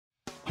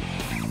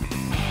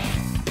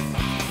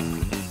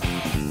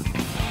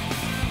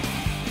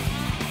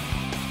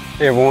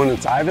Hey everyone,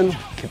 it's Ivan,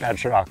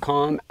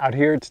 KidPatcher.com, out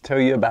here to tell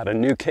you about a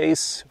new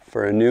case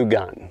for a new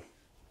gun.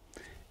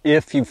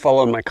 If you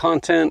followed my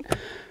content,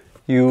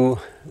 you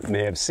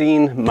may have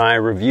seen my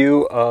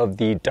review of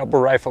the double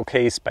rifle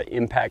case by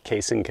Impact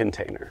Casing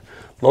Container.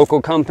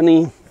 Local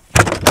company,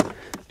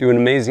 do an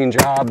amazing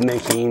job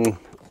making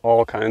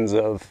all kinds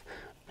of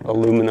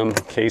aluminum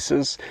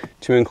cases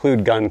to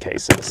include gun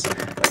cases.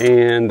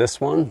 And this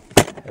one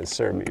has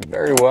served me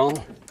very well.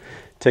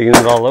 Taking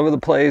it all over the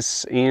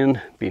place and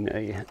being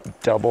a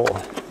double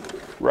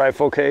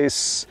rifle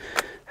case,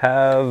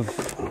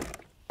 have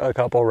a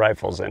couple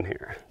rifles in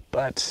here,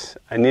 but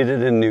I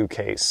needed a new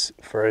case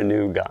for a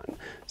new gun.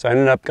 So I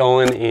ended up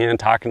going and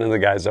talking to the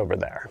guys over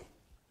there.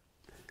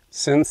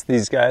 Since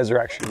these guys are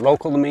actually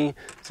local to me, I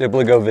was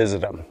able to go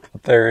visit them.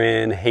 They're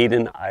in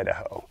Hayden,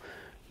 Idaho.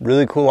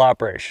 Really cool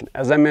operation.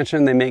 As I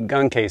mentioned, they make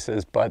gun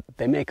cases, but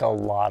they make a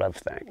lot of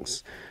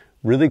things.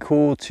 Really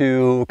cool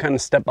to kind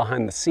of step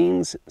behind the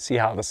scenes, see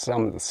how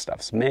some of the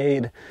stuff's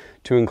made,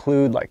 to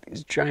include like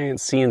these giant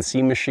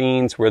CNC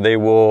machines where they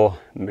will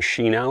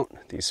machine out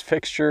these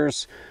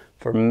fixtures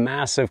for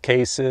massive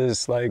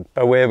cases. Like,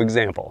 by way of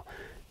example,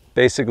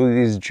 basically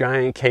these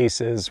giant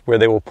cases where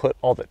they will put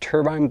all the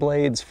turbine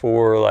blades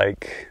for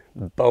like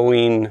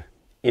Boeing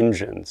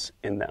engines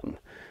in them,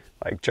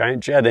 like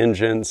giant jet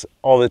engines,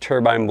 all the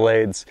turbine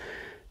blades,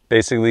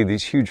 basically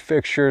these huge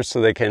fixtures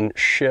so they can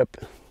ship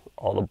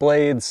all the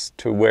blades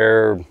to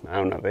where, I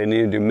don't know, they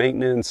need to do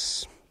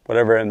maintenance,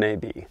 whatever it may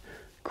be.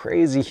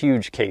 Crazy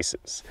huge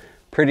cases.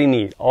 Pretty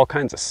neat. All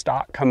kinds of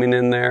stock coming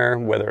in there,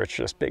 whether it's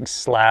just big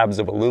slabs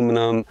of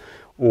aluminum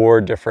or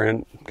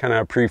different kind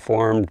of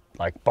preformed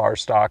like bar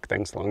stock,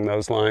 things along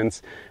those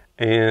lines.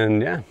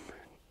 And yeah,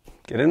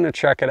 get in to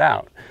check it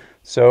out.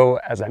 So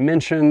as I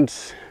mentioned,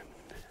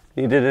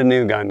 needed a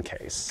new gun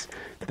case.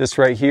 This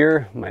right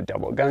here, my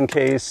double gun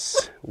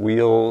case,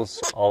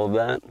 wheels, all of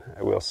that,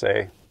 I will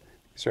say,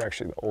 these are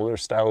actually the older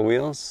style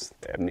wheels.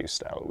 They have new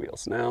style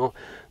wheels now,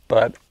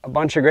 but a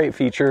bunch of great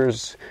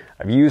features.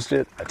 I've used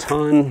it a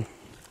ton.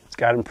 It's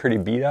gotten pretty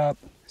beat up,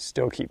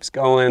 still keeps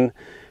going,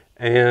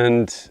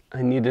 and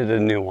I needed a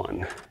new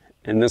one,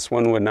 and this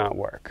one would not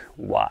work.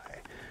 Why?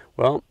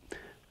 Well,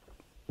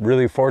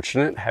 really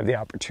fortunate, have the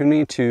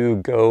opportunity to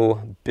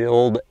go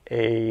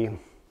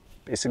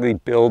basically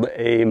build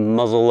a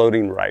muzzle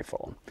loading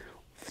rifle,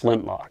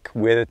 Flintlock,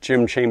 with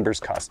Jim Chambers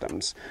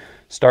Customs.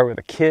 Start with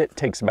a kit,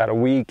 takes about a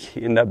week,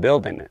 end up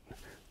building it.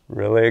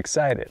 Really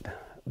excited.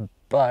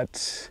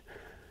 But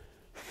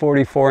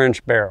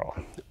 44-inch barrel.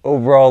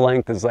 Overall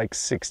length is like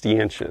 60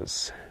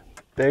 inches.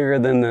 Bigger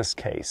than this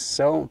case.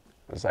 So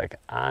I was like,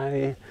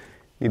 I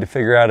need to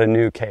figure out a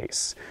new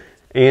case.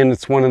 And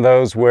it's one of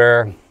those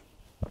where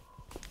I'm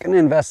gonna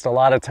invest a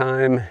lot of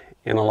time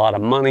and a lot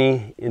of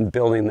money in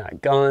building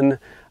that gun.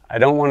 I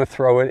don't want to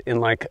throw it in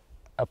like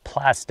a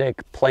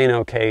plastic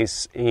Plano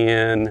case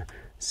and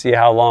see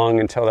how long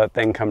until that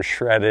thing comes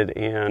shredded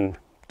and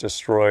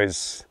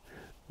destroys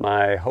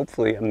my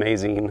hopefully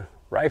amazing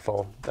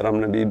rifle that I'm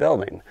going to be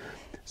building.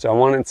 So I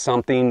wanted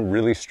something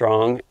really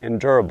strong and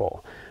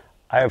durable.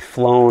 I have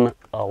flown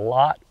a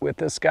lot with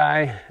this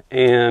guy,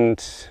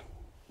 and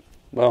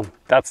well,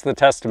 that's the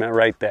testament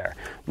right there.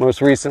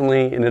 Most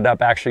recently ended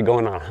up actually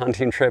going on a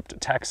hunting trip to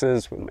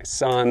Texas with my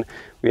son.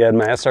 We had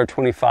my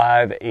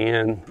SR25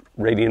 and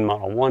Radian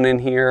Model 1 in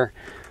here.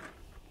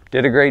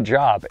 Did a great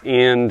job,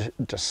 and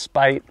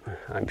despite,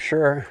 I'm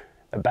sure,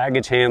 the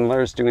baggage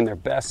handlers doing their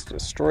best to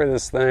destroy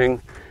this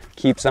thing,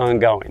 keeps on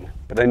going.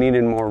 But I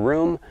needed more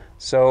room,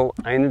 so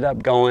I ended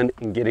up going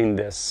and getting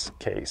this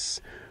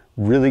case.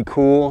 Really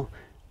cool,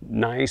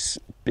 nice,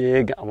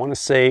 big, I want to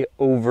say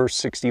over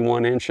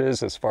 61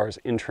 inches as far as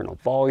internal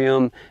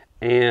volume,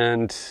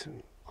 and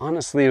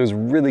honestly, it was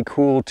really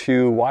cool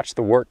to watch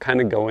the work kind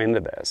of go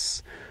into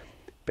this.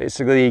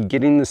 Basically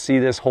getting to see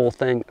this whole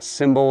thing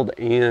assembled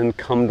and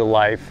come to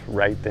life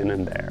right then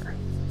and there.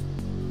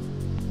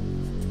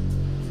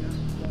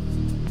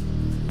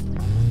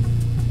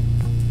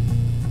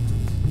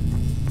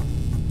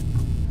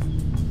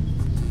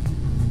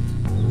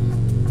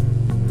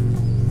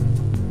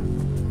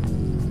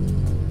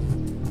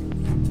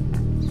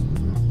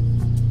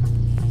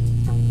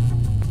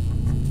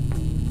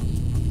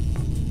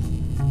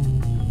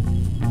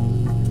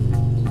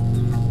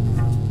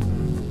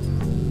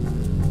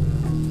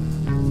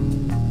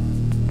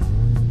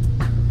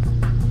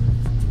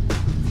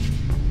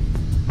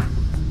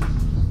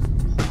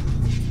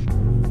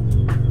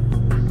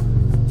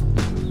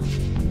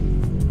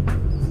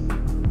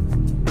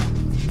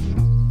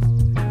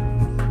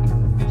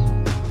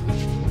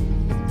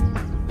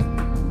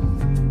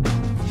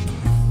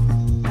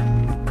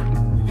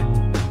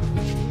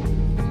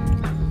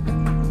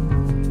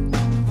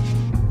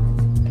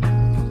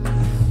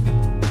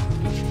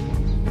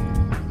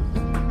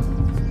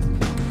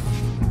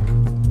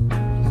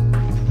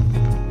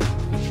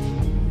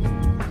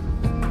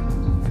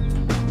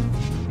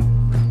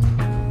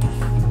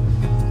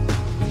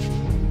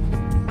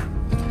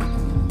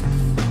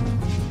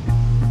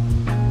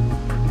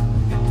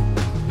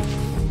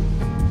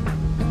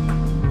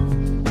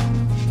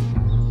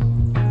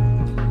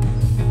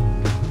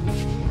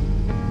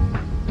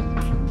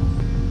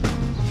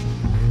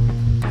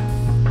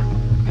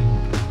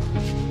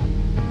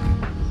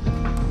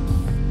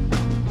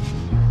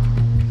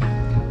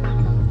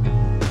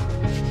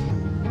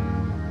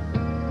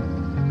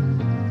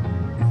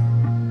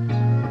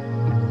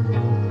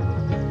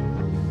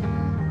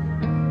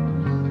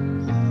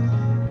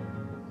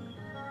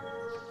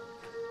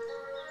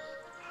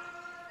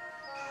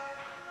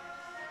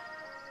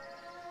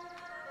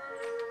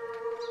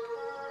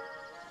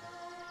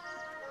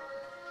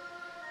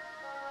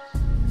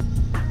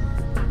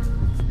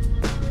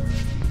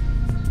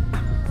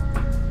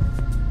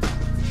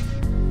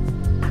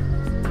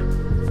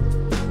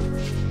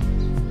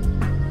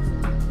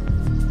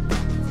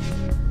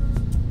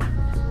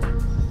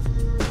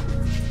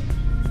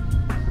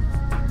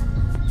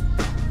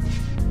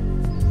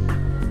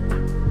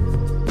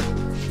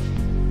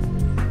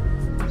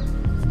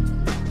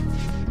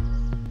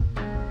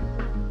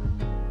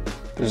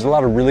 There's a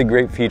lot of really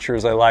great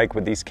features I like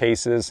with these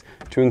cases,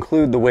 to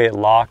include the way it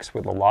locks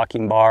with a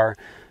locking bar.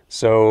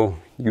 So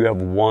you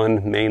have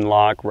one main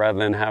lock rather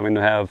than having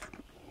to have,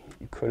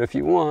 you could if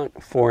you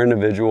want, 4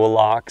 individual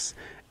locks,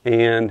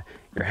 and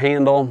your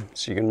handle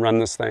so you can run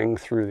this thing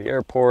through the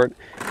airport.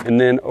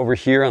 And then over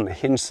here on the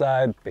hinge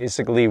side,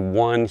 basically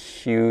one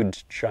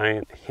huge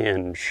giant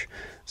hinge.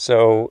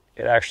 So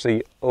it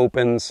actually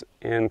opens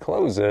and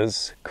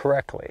closes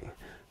correctly.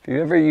 If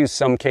you've ever used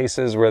some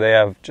cases where they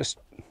have just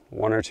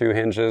 1 or 2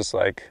 hinges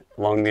like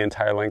along the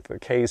entire length of the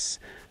case,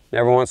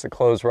 never wants to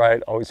close right,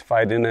 always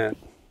fighting it,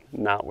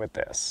 not with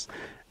this.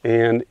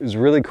 And it was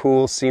really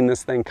cool seeing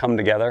this thing come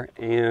together,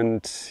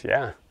 and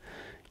yeah,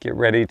 get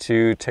ready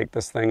to take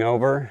this thing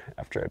over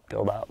after I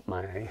build out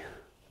my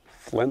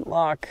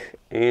Flintlock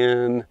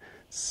and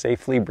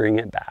safely bring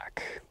it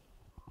back.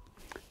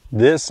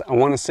 This, I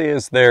want to say,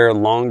 is their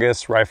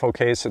longest rifle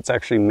case. It's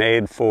actually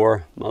made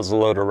for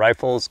muzzleloader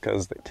rifles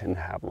because they tend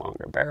to have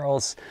longer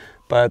barrels,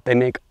 but they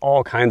make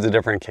all kinds of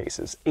different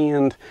cases,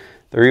 and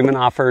they're even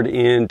offered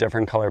in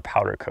different color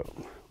powder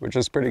coat, which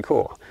is pretty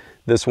cool.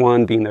 This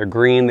one being their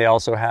green, they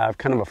also have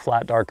kind of a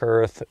flat dark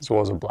earth as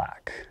well as a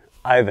black.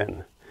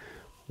 Ivan,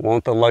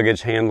 won't the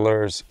luggage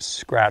handlers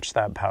scratch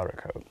that powder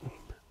coat?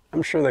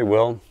 I'm sure they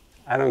will.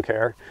 I don't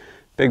care.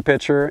 Big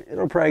picture,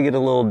 it'll probably get a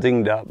little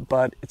dinged up,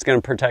 but it's going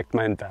to protect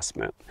my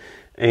investment.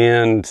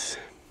 And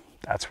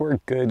that's where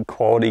good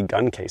quality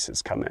gun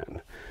cases come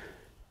in.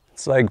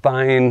 It's like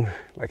buying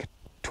like a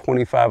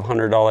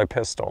 $2,500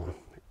 pistol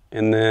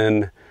and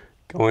then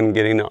going and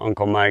getting an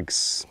Uncle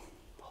Mike's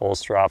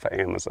holster off of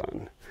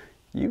Amazon.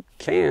 You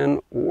can,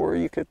 or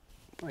you could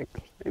like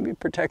maybe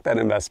protect that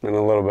investment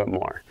a little bit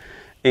more.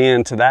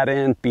 And to that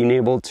end, being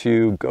able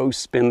to go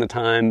spend the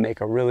time,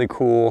 make a really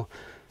cool,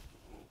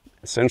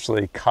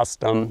 essentially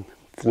custom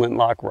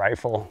Flintlock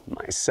rifle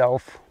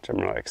myself, which I'm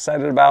really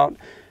excited about.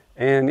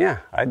 And yeah,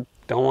 I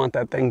don't want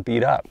that thing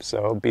beat up.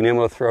 So being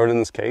able to throw it in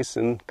this case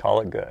and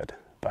call it good.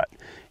 But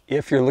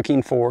if you're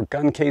looking for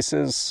gun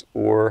cases,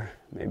 or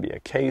maybe a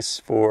case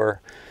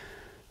for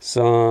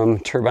some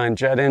turbine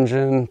jet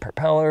engine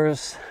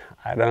propellers,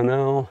 I don't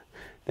know.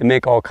 They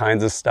make all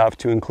kinds of stuff,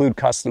 to include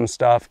custom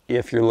stuff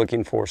if you're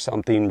looking for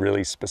something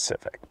really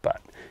specific. But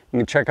you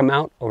can check them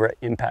out over at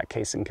Impact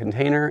Case and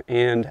Container.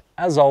 And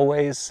as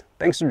always,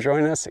 thanks for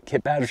joining us at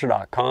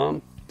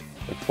kitbadger.com.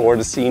 Look forward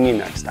to seeing you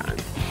next time.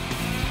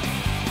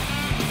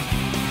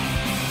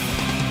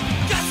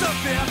 Got some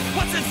fear,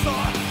 what's in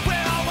store?